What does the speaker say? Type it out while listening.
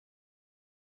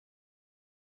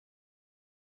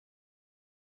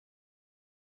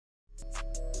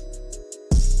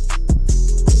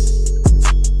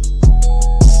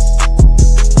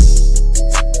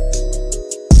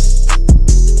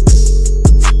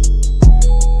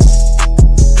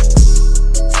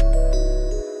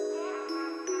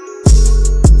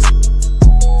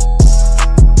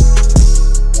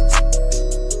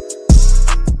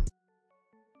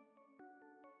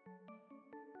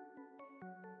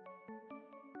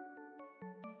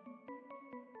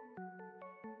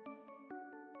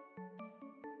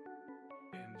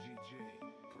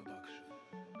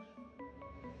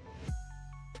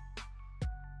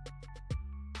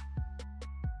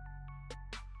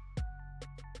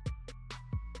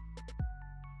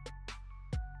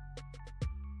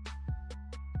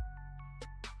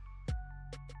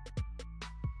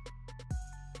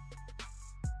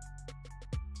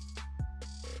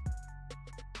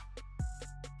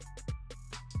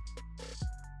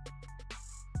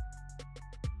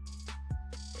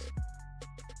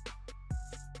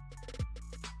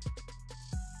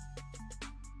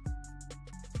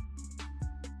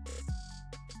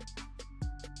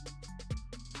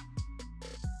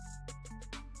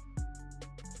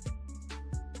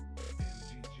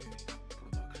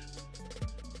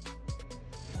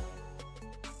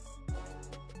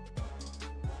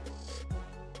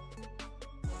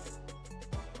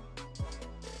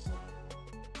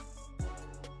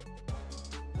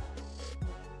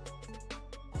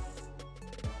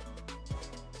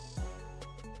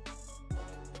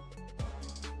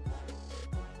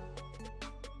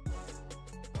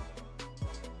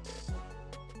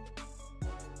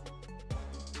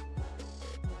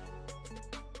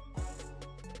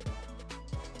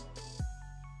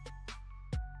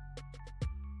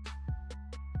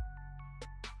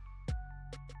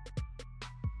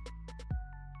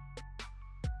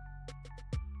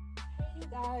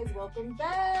Guys, welcome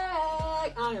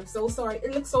back. I am so sorry.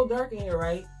 It looks so dark in here,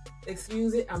 right?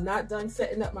 Excuse it. I'm not done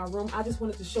setting up my room. I just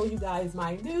wanted to show you guys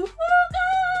my new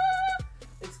hookah.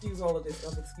 Excuse all of this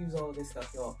stuff. Excuse all of this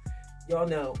stuff, y'all. Y'all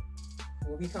know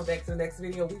when we come back to the next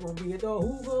video, we gonna be at the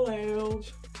Hookah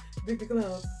Lounge. Big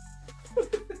club.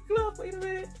 Club, wait a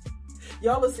minute.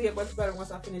 Y'all will see it much better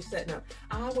once I finish setting up.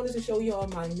 I wanted to show y'all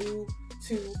my new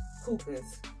 2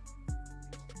 hookahs.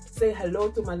 Say hello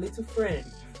to my little friend.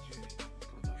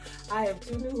 I have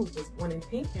 2 new hookahs, one in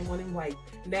pink and one in white.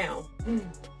 Now,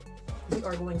 we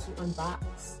are going to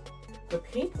unbox the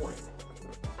pink one.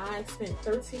 I spent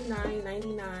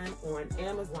 $13.99 on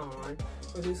Amazon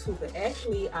for this hookah.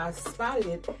 Actually, I spotted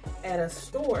it at a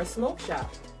store, a smoke shop,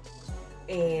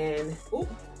 and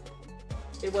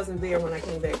it wasn't there when I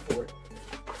came back for it.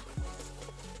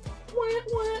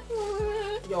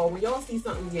 Y'all, when y'all see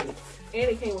something, get it. And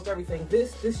it came with everything.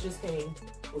 This just came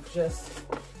with just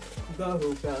the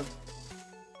hookah.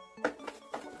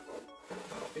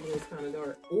 It's kind of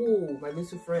dark. Oh, my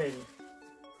little friend.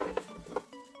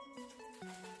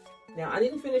 Now, I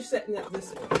didn't finish setting up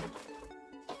this one.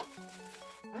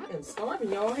 I am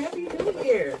starving, y'all. Happy New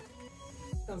Year.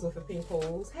 Comes with a pink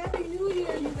hose. Happy New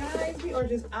Year, you guys. We are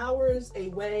just hours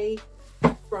away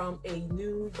from a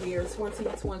new year,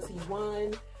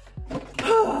 2021.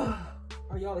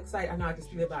 Are y'all excited? I know I just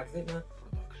threw that box, didn't I?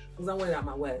 Because I wanted it out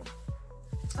my way.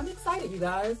 I'm excited, you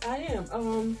guys. I am.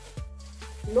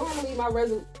 Normally my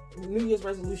New Year's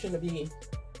resolution to be,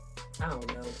 I don't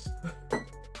know.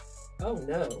 Oh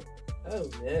no. Oh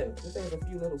no. This has a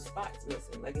few little spots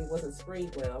missing. Like it wasn't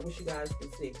sprayed well. I wish you guys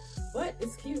could see. But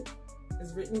it's cute.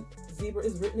 It's written, zebra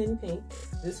is written in pink.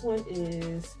 This one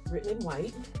is written in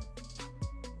white.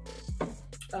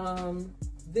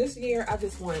 This year I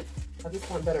just want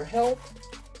better health.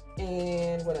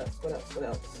 And what else?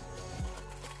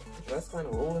 That's kind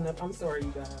of rolling up. I'm sorry,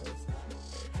 you guys.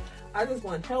 I just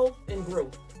want health and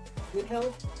growth. Good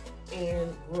health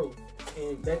and growth.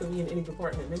 And that could be in any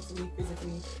department. Mentally,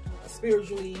 physically,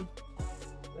 spiritually.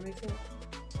 That makes sense?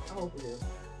 I hope it is.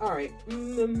 Alright.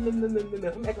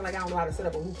 I'm acting like I don't know how to set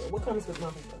up a hookah. What comes with my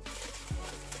hookah?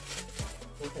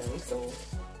 Okay, so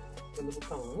the little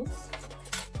cones.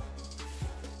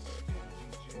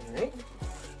 Alright.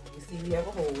 You see we have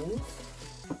a hose.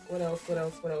 What else?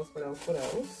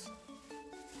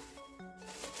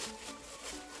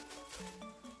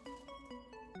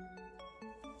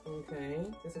 Okay,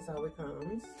 this is how it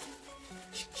comes.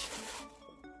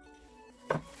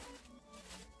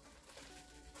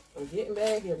 I'm getting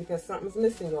back here because something's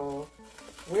missing, y'all.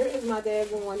 Where is my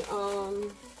daggone one?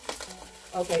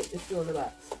 Okay, it's still in the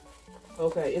box.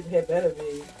 Okay, it had better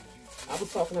be. I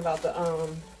was talking about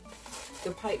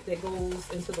the pipe that goes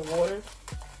into the water.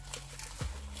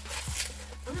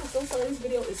 I'm so sorry, this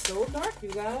video is so dark, you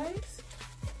guys.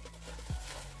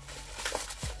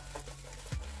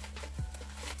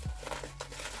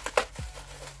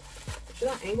 Should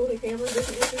I angle the camera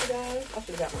differently, guys? I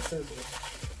should have got my scissors.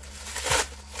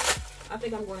 I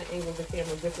think I'm going to angle the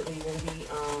camera differently when we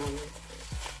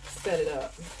set it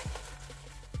up.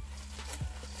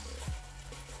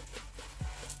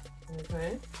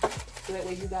 Okay, so that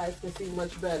way you guys can see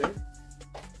much better.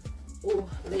 Oh,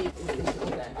 okay,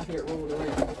 I hear it rolling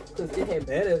around because it had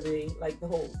better be like the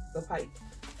pipe.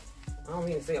 I don't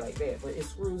mean to say it like that, but it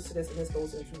screws to this and this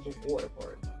goes into the water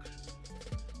part.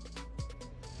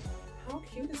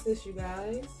 cute is this, you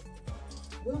guys?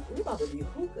 We're about to be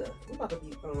hookah. We're about to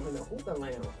be in the hookah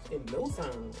lounge in no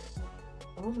time.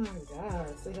 Oh my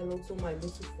God. Say hello to my little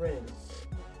friends.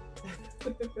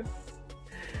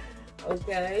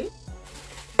 Okay.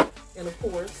 And of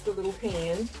course, the little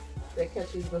pan that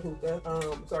catches the hookah,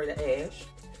 the ash.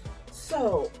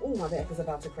 So, oh, my back is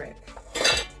about to crack.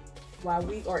 While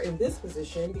we are in this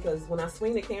position, because when I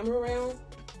swing the camera around,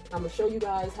 I'm gonna show you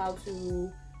guys how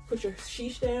to put your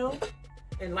sheesh down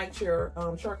and light your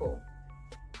charcoal.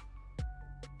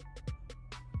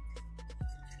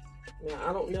 Now,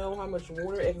 I don't know how much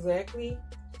water exactly,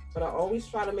 but I always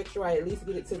try to make sure I at least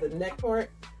get it to the neck part,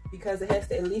 because it has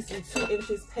to at least be 2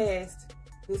 inches past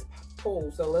this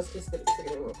pole. So let's just stick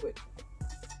it in real quick.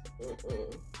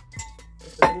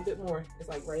 Just a little bit more. It's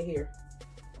like right here.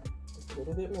 Just a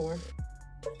little bit more.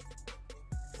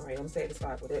 All right, I'm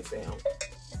satisfied with that sound.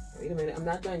 Wait a minute, I'm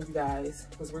not done, you guys,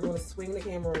 because we're going to swing the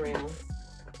camera around,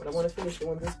 but I want to finish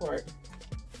doing this part.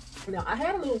 Now, I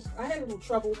had a little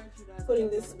trouble putting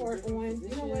this part on. You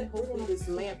know what? Hopefully this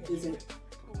lamp isn't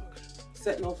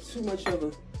setting off too much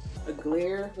of a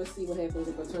glare. Let's see what happens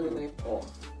if I turn the lamp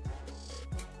off.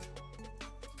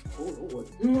 Oh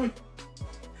Lord.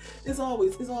 It's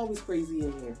always crazy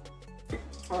in here.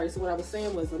 All right, so what I was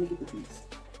saying was, let me get the piece.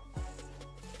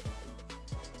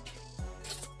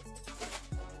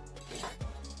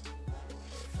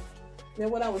 Now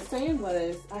what I was saying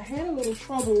was, I had a little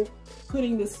trouble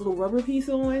putting this little rubber piece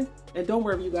on. And don't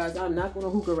worry, you guys, I'm not going to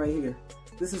hookah right here.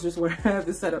 This is just where I have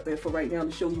this set up at for right now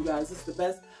to show you guys. This is the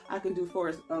best I can do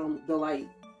for the light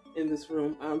in this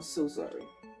room. I'm so sorry.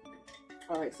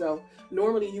 All right, so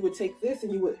normally you would take this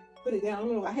and you would put it down. I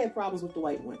don't know, I had problems with the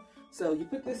white one. So you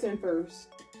put this in first,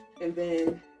 and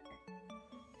then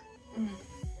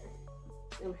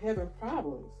I'm having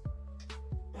problems.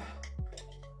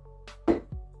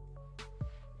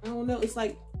 I don't know, it's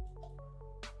like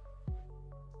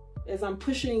as I'm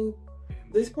pushing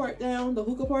this part down, the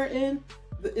hookah part in,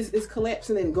 it's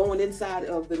collapsing and going inside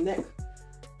of the neck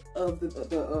of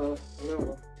the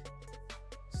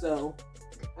so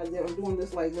I'm doing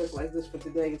this like this for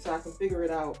today so I can figure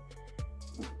it out.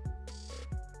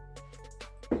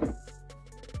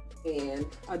 And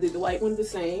I did the white one the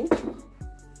same.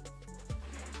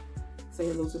 Say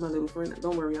hello to my little friend.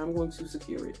 Don't worry, I'm going to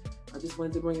secure it. I just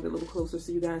wanted to bring it a little closer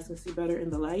so you guys can see better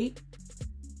in the light.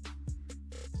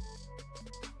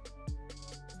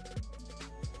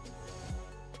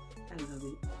 I love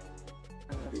it.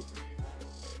 I love it.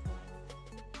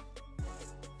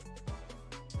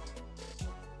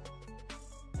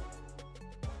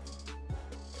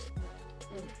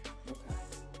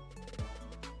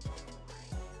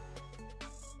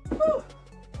 Okay.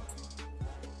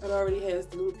 It already has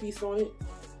the little piece on it.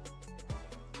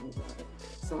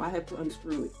 So I have to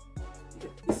unscrew it.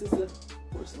 This is of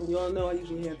course, you all know I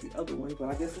usually have the other one, but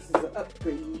I guess this is an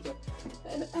upgrade.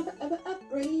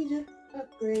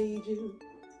 Upgrade you.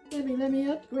 Let me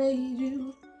upgrade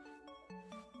you.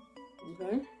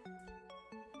 Okay.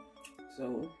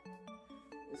 So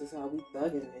this is how we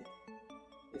thugging it.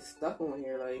 It's stuck on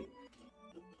here like.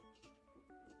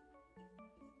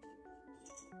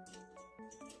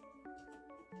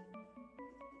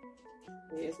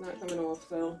 Yeah, it's not coming off,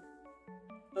 so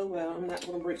oh well, I'm not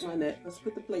gonna break my neck. Let's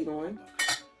put the plate on.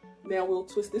 Now we'll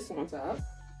twist this on top.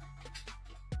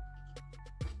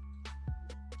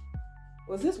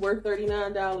 Was this worth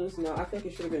 $39? No, I think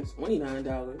it should have been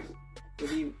 $29. To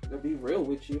be real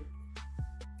with you.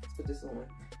 Let's put this on.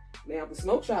 Now the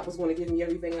smoke shop was gonna give me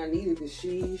everything I needed: the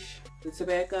sheesh, the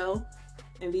tobacco,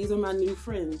 and these are my new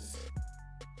friends.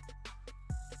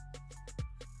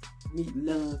 Meet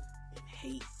love and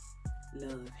hate.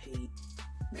 Love, hate.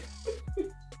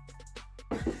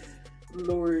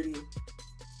 Lordy.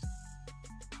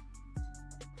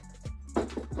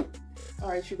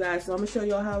 Alright, you guys, so I'm going to show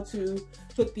y'all how to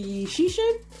put the sheesh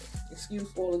in.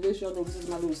 Excuse all of this. Y'all know this is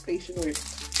my little station where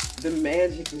the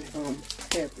magic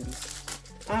happens.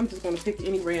 I'm just going to pick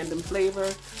any random flavor.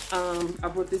 I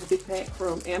brought this big pack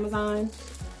from Amazon.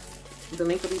 The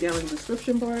link will be down in the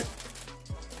description bar.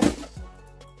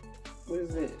 What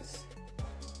is this?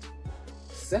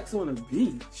 Sex on a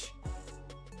beach.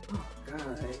 Oh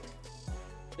God.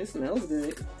 It smells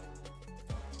good.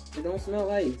 It don't smell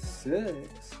like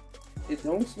sex. It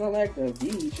don't smell like the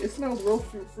beach. It smells real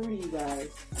fruity, you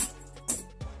guys.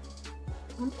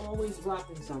 I'm always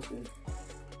rocking something.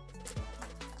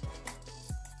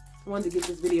 I wanted to get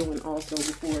this video in also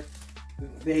before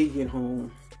they get home.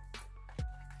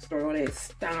 Start all that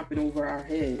stomping over our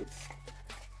heads.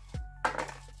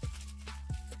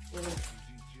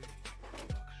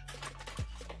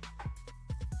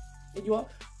 And you all,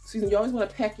 excuse me, you always want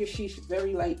to pack your sheesh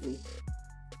very lightly.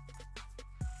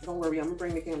 Don't worry, I'm gonna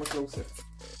bring the camera closer.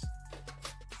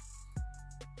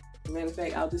 Matter of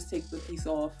fact, I'll just take the piece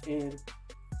off and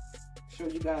show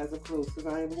you guys up close, because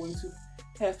I am going to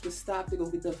have to stop to go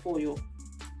get the foil.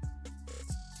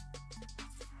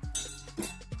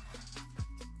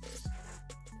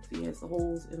 See, it has the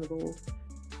holes in the bowl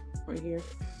right here.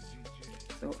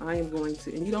 So I am going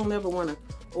to, and you don't ever want to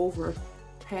over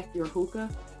pack your hookah.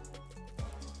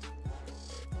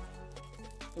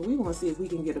 And we want to see if we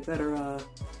can get a better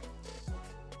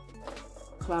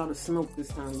cloud of smoke this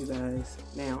time, you guys.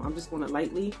 Now I'm just going to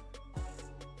lightly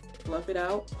fluff it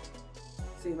out.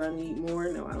 See if I need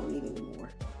more. No, I don't need any more.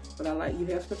 But you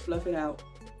have to fluff it out.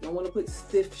 You don't want to put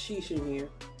stiff sheesh in here.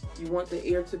 You want the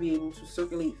air to be able to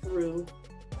circulate through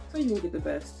so you can get the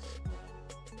best.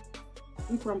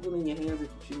 You crumple in your hands if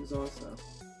you choose also.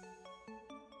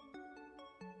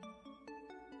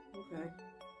 Okay.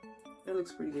 That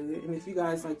looks pretty good. And if you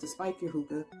guys like to spike your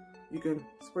hookah, you can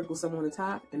sprinkle some on the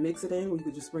top and mix it in, or you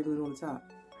could just sprinkle it on the top.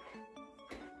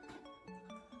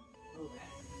 Okay.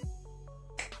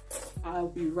 I'll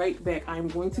be right back. I'm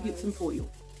going to get some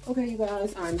foil. Okay, you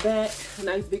guys, I'm back. A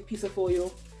nice big piece of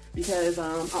foil, because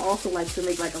I also like to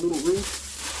make like a little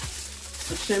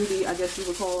roof, a chimney, I guess you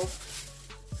would call.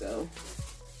 So,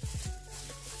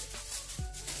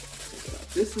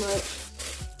 this much.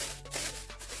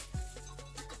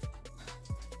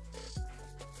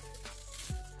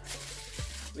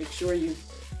 Make sure you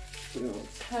put it on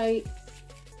tight.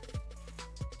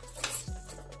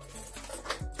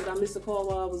 Did I miss a call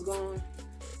while I was gone?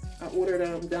 I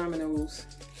ordered Domino's.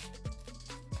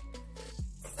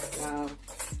 Wow.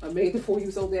 I made the foil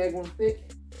so daggone thick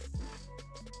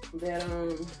that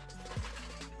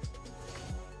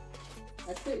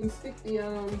I couldn't stick the I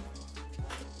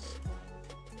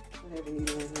have a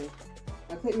needle in here.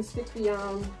 I couldn't stick the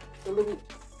little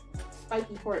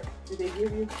spiky part that they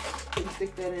give you. Couldn't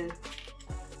stick that in.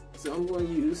 So I'm going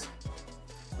to use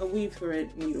a weave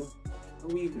thread needle, a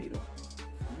weave needle.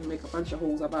 You make a bunch of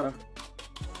holes, about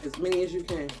as many as you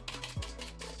can.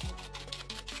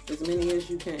 As many as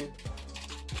you can.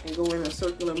 And go in a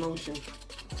circular motion.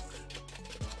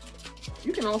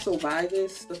 You can also buy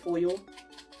this, the foil.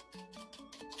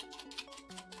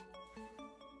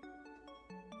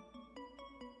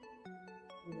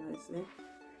 You guys see?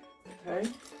 Okay.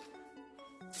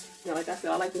 Now, like I said,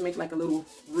 I like to make like a little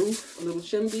roof, a little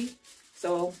chimney.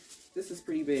 So this is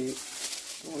pretty big.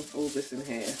 I'm going to fold this in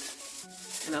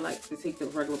half. And I like to take the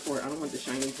regular part. I don't want the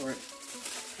shiny part.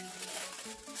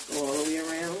 Go all the way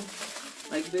around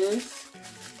like this.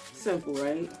 Simple,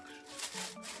 right?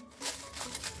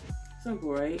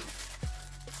 Simple, right?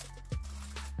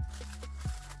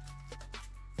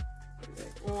 Put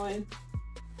that on.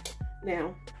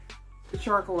 Now, the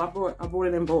charcoal, I bought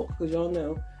it in bulk, because y'all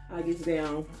know I get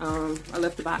down. I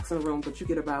left the box in the room, but you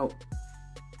get about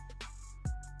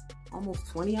almost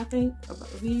 20, I think,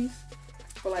 of these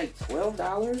for like $12.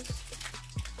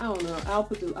 I don't know. I'll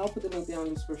put the link down in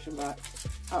the description box.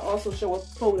 I'll also show a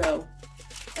photo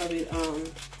of it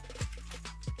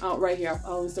out right here.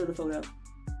 I'll insert a photo.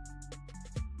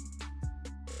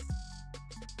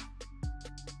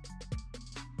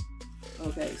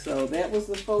 Okay, so that was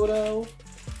the photo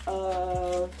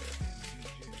of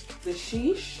the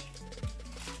sheesh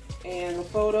and the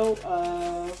photo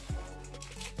of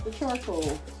the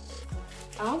charcoal.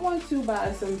 I want to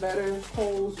buy some better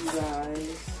coals, you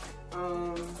guys.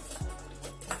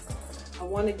 I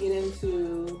want to get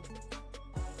into,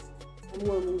 I'm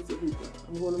going to move the hookah.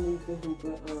 I'm going to move the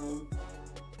hookah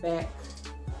back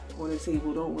on the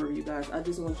table. Don't worry, you guys. I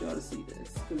just want y'all to see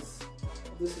this, because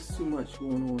this is too much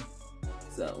going on.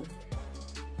 So,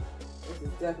 this is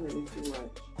definitely too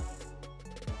much.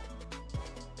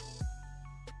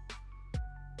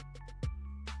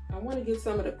 I want to get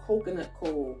some of the coconut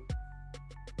coal.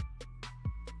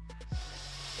 As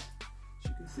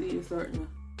you can see, it's starting to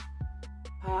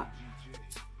pop.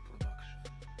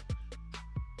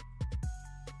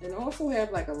 And also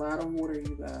have like a lot of water,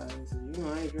 you guys. You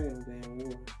know I ain't drinking damn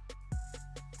water.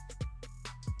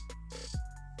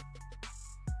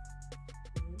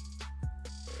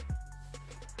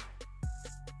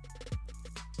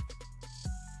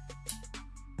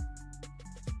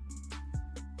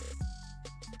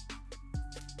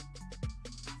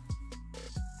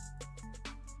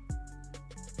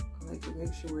 I like to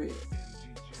make sure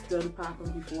it's done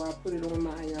popping before I put it on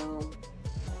my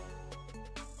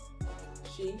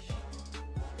sheesh.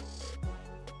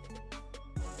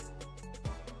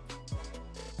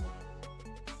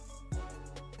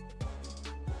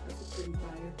 That's a pretty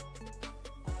fire.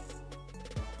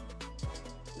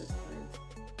 That's nice.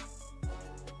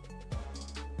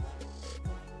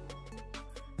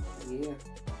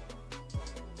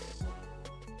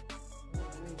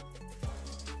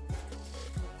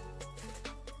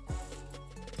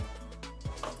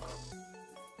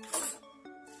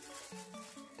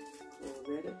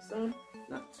 some,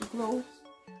 not too close.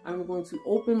 I'm going to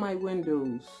open my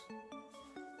windows.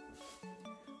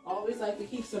 Always like to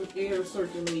keep some air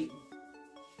circulating.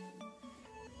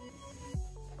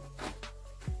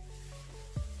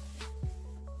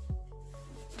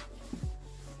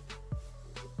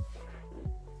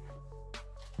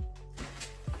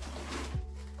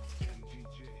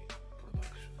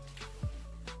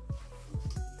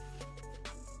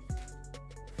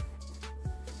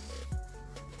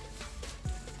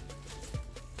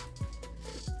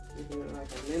 Give it like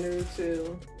a minute or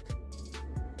two.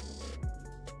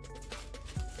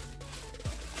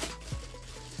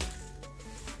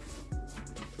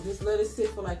 Just let it sit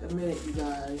for like a minute, you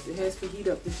guys. It has to heat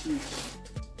up the sheet.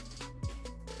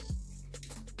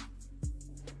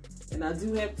 And I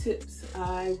do have tips.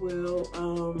 I will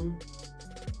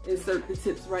insert the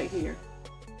tips right here.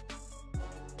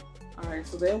 Alright,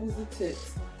 so that was the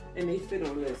tips. And they fit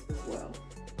on this as well.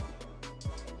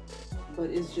 But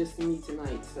it's just me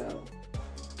tonight, so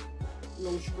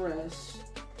no stress.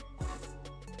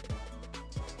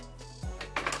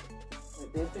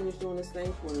 Let that finish doing this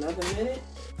thing for another minute.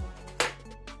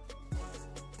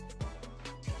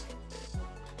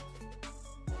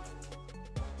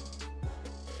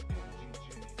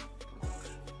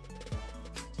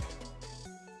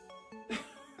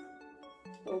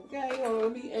 Okay, hold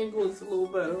on, let me angle this a little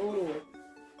better. Hold on.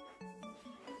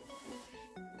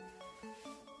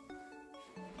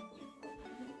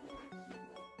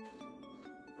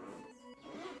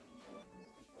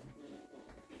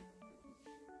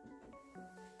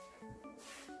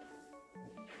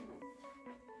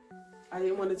 I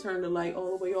didn't want to turn the light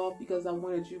all the way off because I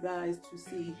wanted you guys to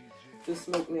see the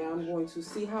smoke. Now I'm going to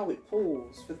see how it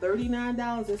pulls. For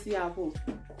 $39, let's see how it pulls.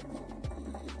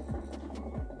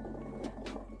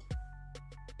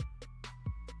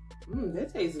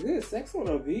 That tastes good. Sex on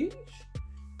a beach?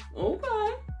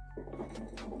 Okay.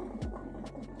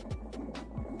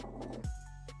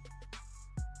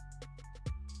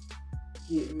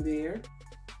 Getting there.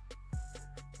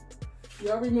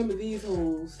 Y'all remember these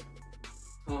holes?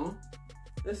 Huh?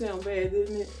 That sounds bad,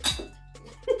 didn't it?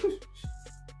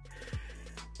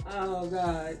 Oh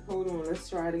God. Hold on, let's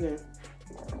try it again.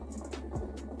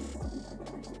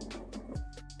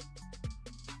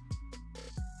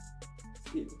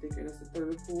 It's getting thicker. That's the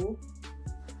third pull.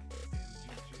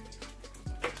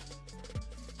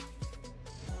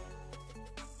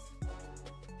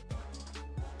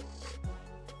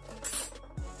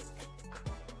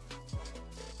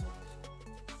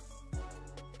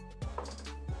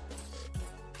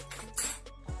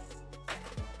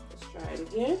 Try it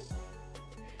again.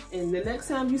 And the next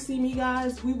time you see me,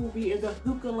 guys, we will be in the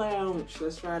hookah lounge.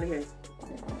 Let's try it again.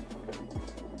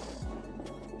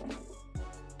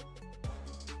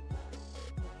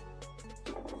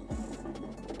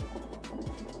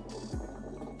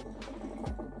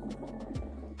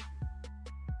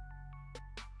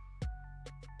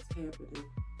 It's happening.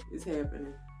 It's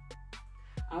happening.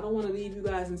 I don't want to leave you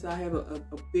guys until I have a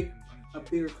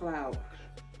bigger cloud.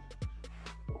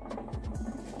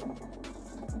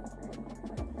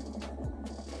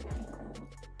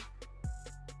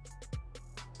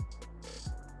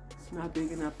 Not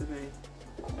big enough for me.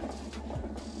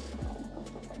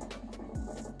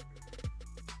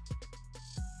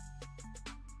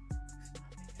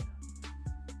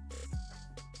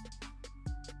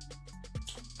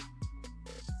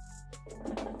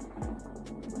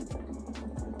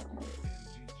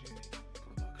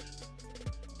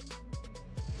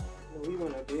 No, we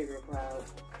want a bigger cloud.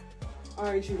 All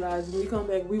right, you guys, when we come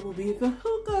back, we will be at the